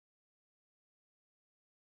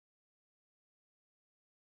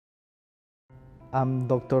I'm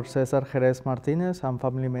Dr. Cesar Gerez-Martinez. I'm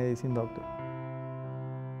family medicine doctor.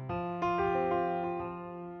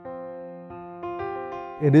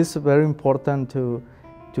 It is very important to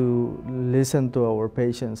listen to our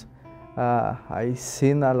patients. I've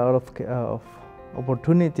seen a lot of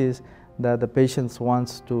opportunities that the patients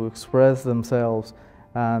want to express themselves,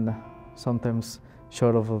 and sometimes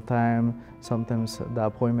short of the time, sometimes the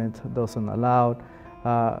appointment doesn't allow.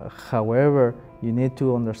 However, you need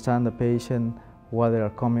to understand the patient, where they are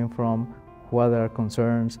coming from, what their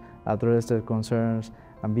concerns, address their concerns,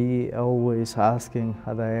 and be always asking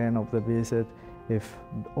at the end of the visit if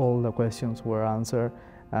all the questions were answered,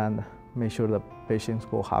 and make sure the patients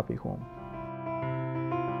go happy home.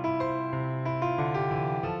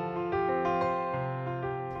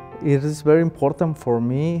 It is very important for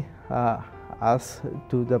me as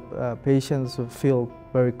to the patients to feel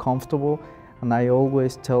very comfortable, and I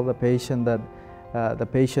always tell the patient that the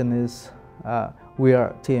patient is, we are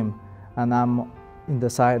a team, and I'm in the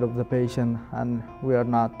side of the patient, and we are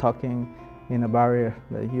not talking in a barrier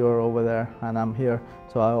that you're over there and I'm here.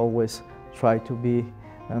 So I always try to be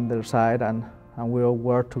on their side, and we'll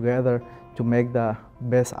work together to make the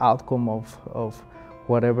best outcome of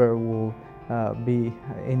whatever will be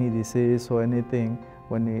any disease or anything.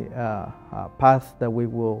 When the path that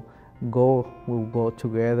we'll go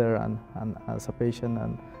together and as a patient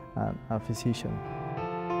and a physician.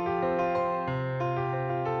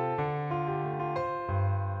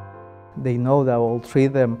 They know that I will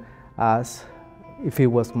treat them as if it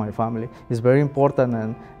was my family. It's very important,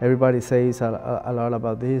 and everybody says a lot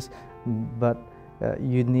about this, but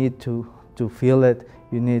you need to feel it,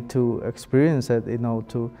 you need to experience it, you know,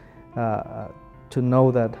 to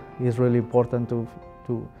know that it's really important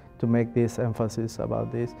to make this emphasis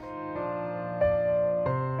about this.